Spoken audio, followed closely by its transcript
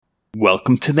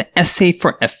Welcome to the Essay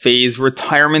for FA's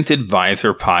Retirement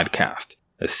Advisor podcast,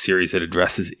 a series that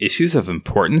addresses issues of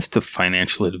importance to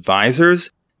financial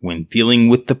advisors when dealing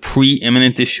with the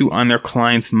preeminent issue on their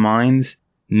clients' minds,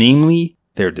 namely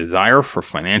their desire for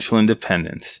financial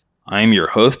independence. I am your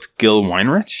host, Gil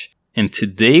Weinrich, and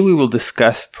today we will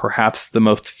discuss perhaps the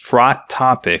most fraught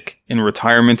topic in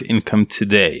retirement income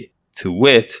today, to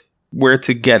wit, where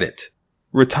to get it.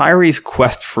 Retirees'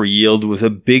 quest for yield was a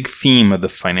big theme of the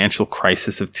financial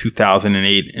crisis of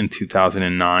 2008 and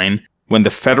 2009, when the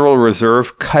Federal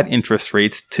Reserve cut interest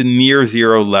rates to near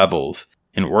zero levels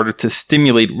in order to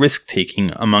stimulate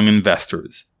risk-taking among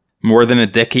investors. More than a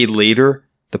decade later,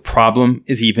 the problem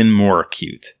is even more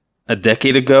acute. A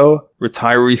decade ago,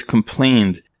 retirees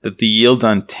complained that the yield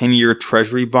on 10-year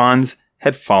Treasury bonds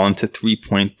had fallen to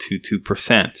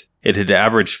 3.22%. It had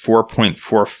averaged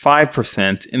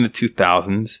 4.45% in the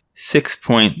 2000s,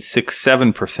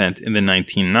 6.67% in the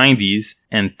 1990s,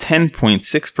 and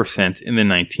 10.6% in the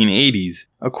 1980s,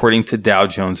 according to Dow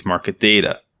Jones market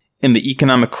data. In the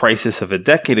economic crisis of a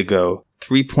decade ago,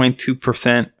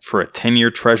 3.2% for a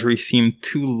 10-year Treasury seemed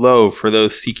too low for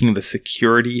those seeking the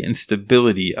security and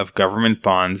stability of government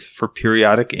bonds for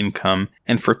periodic income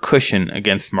and for cushion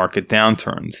against market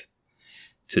downturns.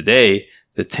 Today,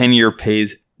 the 10-year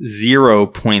pays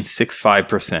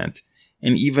 0.65%,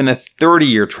 and even a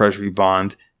 30-year Treasury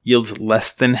bond yields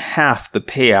less than half the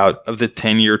payout of the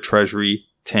 10-year Treasury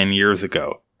 10 years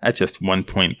ago, at just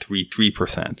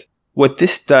 1.33%. What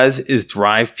this does is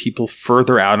drive people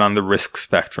further out on the risk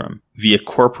spectrum via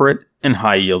corporate and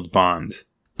high-yield bonds.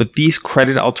 But these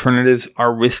credit alternatives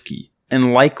are risky,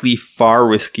 and likely far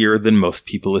riskier than most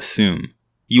people assume.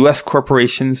 U.S.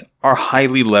 corporations are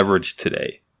highly leveraged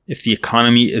today. If the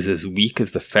economy is as weak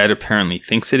as the Fed apparently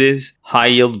thinks it is,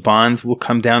 high-yield bonds will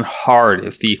come down hard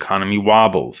if the economy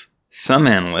wobbles. Some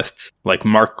analysts, like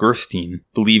Marc Gerstein,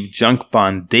 believe junk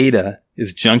bond data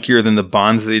is junkier than the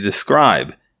bonds they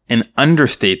describe and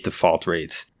understate default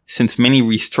rates, since many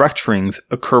restructurings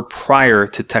occur prior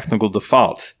to technical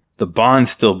defaults. The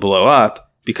bonds still blow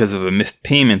up because of a missed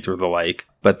payment or the like,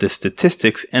 but the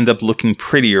statistics end up looking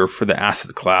prettier for the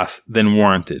asset class than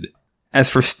warranted. As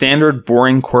for standard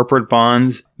boring corporate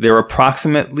bonds, they're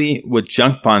approximately what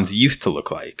junk bonds used to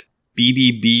look like.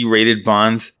 BBB-rated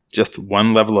bonds, just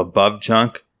one level above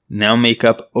junk, now make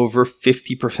up over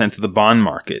 50% of the bond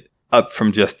market, up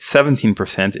from just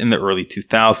 17% in the early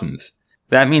 2000s.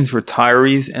 That means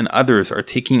retirees and others are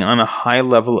taking on a high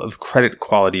level of credit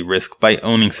quality risk by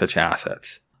owning such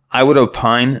assets. I would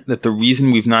opine that the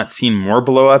reason we've not seen more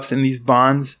blow-ups in these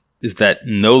bonds is that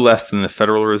no less than the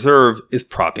Federal Reserve is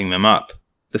propping them up.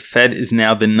 The Fed is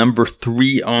now the number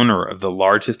 3 owner of the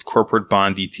largest corporate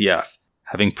bond ETF,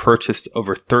 having purchased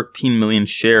over 13 million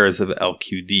shares of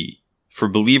LQD. For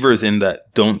believers in the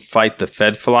 "don't fight the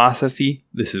Fed" philosophy,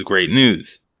 this is great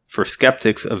news. For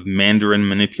skeptics of Mandarin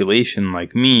manipulation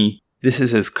like me, this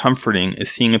is as comforting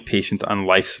as seeing a patient on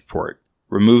life support.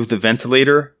 Remove the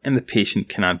ventilator and the patient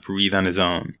cannot breathe on his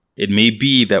own. It may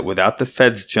be that without the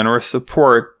Fed's generous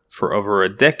support, for over a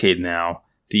decade now,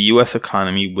 the U.S.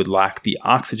 economy would lack the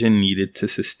oxygen needed to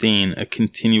sustain a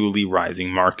continually rising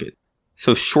market.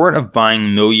 So short of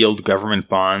buying no-yield government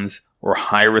bonds or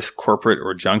high-risk corporate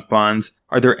or junk bonds,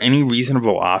 are there any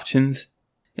reasonable options?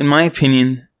 In my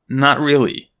opinion, not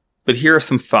really. But here are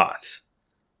some thoughts.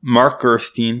 Marc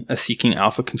Gerstein, a Seeking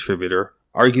Alpha contributor,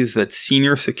 argues that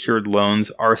senior secured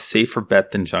loans are a safer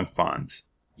bet than junk bonds.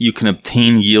 You can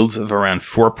obtain yields of around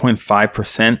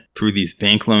 4.5% through these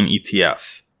bank loan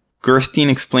ETFs. Gerstein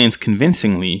explains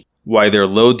convincingly why their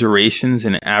low durations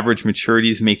and average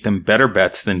maturities make them better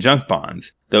bets than junk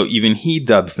bonds, though even he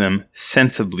dubs them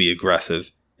sensibly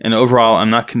aggressive, and overall I'm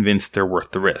not convinced they're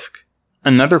worth the risk.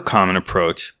 Another common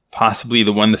approach, possibly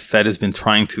the one the Fed has been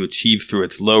trying to achieve through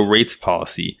its low rates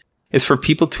policy, is for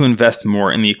people to invest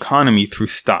more in the economy through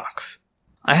stocks.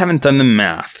 I haven't done the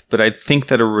math, but I'd think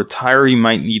that a retiree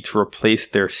might need to replace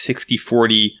their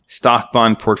 60-40 stock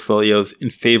bond portfolios in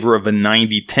favor of a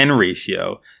 90-10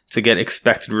 ratio to get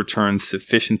expected returns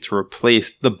sufficient to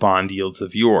replace the bond yields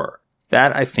of yore.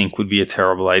 That, I think, would be a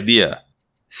terrible idea.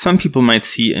 Some people might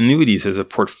see annuities as a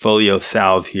portfolio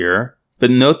salve here,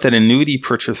 but note that annuity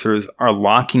purchasers are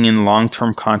locking in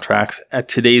long-term contracts at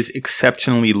today's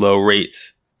exceptionally low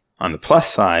rates. On the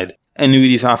plus side,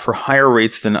 annuities offer higher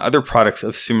rates than other products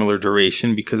of similar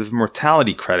duration because of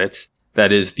mortality credits,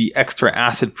 that is, the extra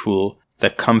asset pool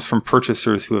that comes from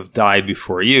purchasers who have died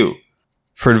before you.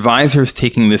 For advisors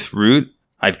taking this route,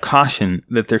 I'd caution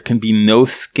that there can be no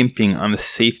skimping on the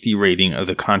safety rating of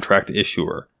the contract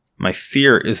issuer. My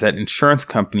fear is that insurance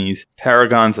companies,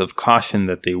 paragons of caution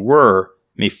that they were,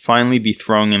 may finally be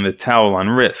throwing in the towel on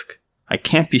risk. I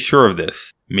can't be sure of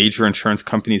this. Major insurance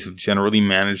companies have generally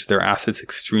managed their assets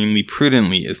extremely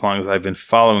prudently as long as I've been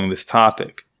following this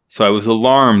topic. So I was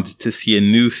alarmed to see a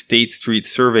new State Street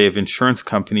survey of insurance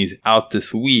companies out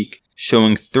this week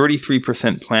showing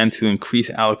 33% plan to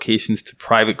increase allocations to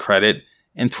private credit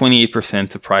and 28%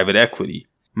 to private equity.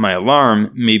 My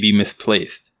alarm may be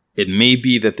misplaced. It may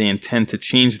be that they intend to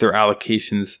change their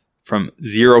allocations from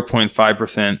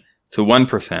 0.5% to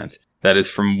 1%. That is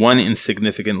from one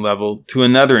insignificant level to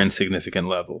another insignificant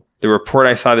level. The report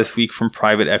I saw this week from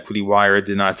Private Equity Wire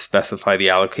did not specify the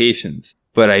allocations,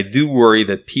 but I do worry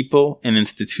that people and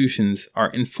institutions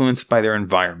are influenced by their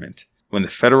environment. When the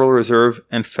Federal Reserve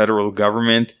and federal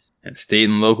government and state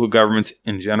and local governments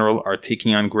in general are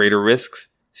taking on greater risks,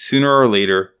 sooner or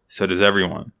later, so does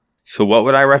everyone. So what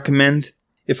would I recommend?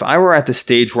 If I were at the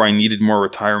stage where I needed more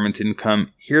retirement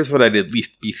income, here's what I'd at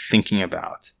least be thinking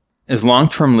about. As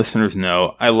long-term listeners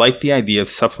know, I like the idea of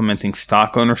supplementing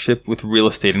stock ownership with real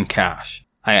estate and cash.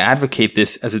 I advocate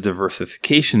this as a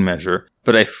diversification measure,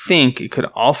 but I think it could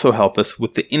also help us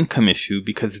with the income issue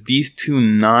because these two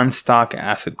non-stock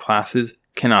asset classes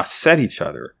can offset each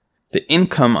other. The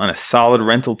income on a solid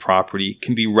rental property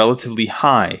can be relatively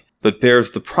high, but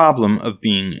bears the problem of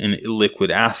being an illiquid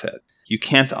asset. You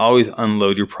can't always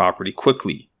unload your property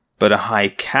quickly, but a high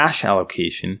cash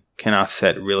allocation can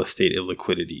offset real estate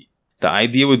illiquidity. The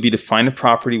idea would be to find a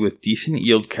property with decent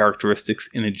yield characteristics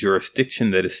in a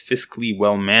jurisdiction that is fiscally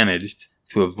well managed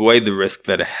to avoid the risk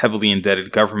that a heavily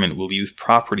indebted government will use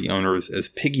property owners as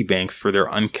piggy banks for their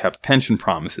unkept pension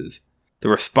promises. The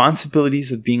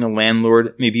responsibilities of being a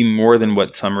landlord may be more than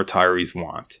what some retirees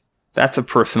want. That's a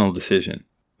personal decision.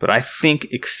 But I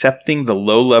think accepting the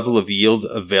low level of yield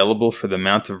available for the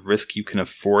amount of risk you can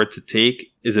afford to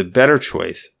take is a better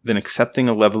choice than accepting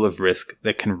a level of risk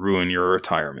that can ruin your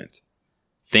retirement.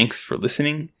 Thanks for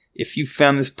listening. If you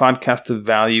found this podcast of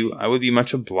value, I would be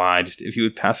much obliged if you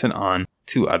would pass it on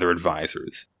to other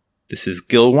advisors. This is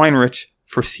Gil Weinrich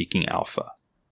for Seeking Alpha.